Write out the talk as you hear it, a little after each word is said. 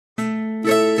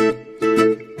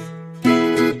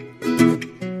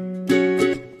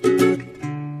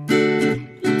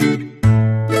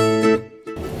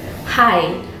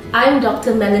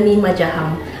Dr. Melanie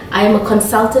Majaham. I am a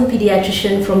consultant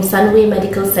pediatrician from Sunway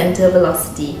Medical Center,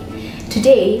 Velocity.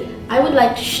 Today, I would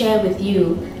like to share with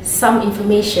you some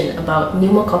information about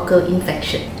pneumococcal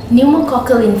infection.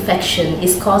 Pneumococcal infection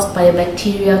is caused by a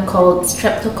bacteria called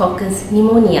Streptococcus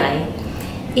pneumoniae.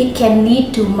 It can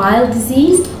lead to mild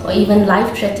disease or even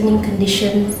life-threatening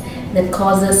conditions that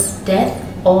causes death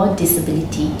or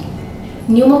disability.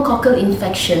 Pneumococcal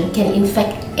infection can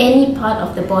infect any part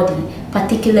of the body,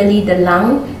 particularly the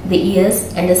lung, the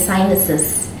ears, and the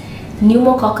sinuses.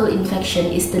 Pneumococcal infection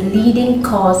is the leading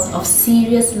cause of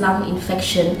serious lung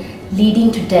infection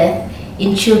leading to death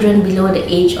in children below the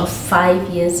age of 5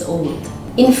 years old.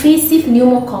 Invasive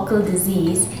pneumococcal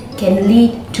disease can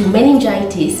lead to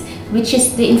meningitis, which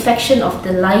is the infection of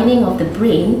the lining of the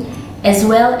brain, as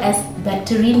well as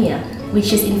bacteremia,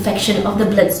 which is infection of the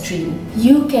bloodstream.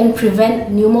 You can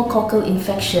prevent pneumococcal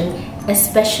infection,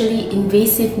 especially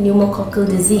invasive pneumococcal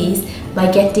disease, by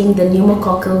getting the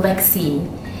pneumococcal vaccine.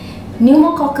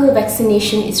 Pneumococcal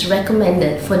vaccination is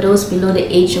recommended for those below the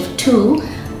age of 2,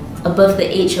 above the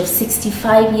age of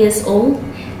 65 years old,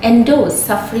 and those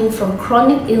suffering from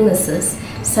chronic illnesses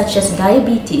such as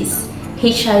diabetes,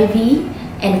 HIV,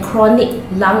 and chronic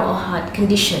lung or heart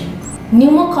conditions.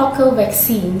 Pneumococcal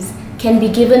vaccines can be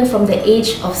given from the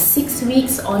age of 6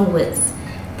 weeks onwards.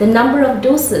 The number of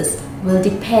doses will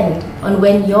depend on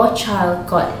when your child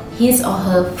got his or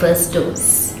her first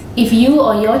dose. If you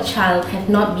or your child have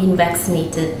not been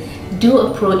vaccinated, do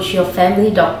approach your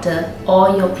family doctor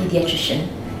or your pediatrician.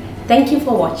 Thank you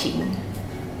for watching.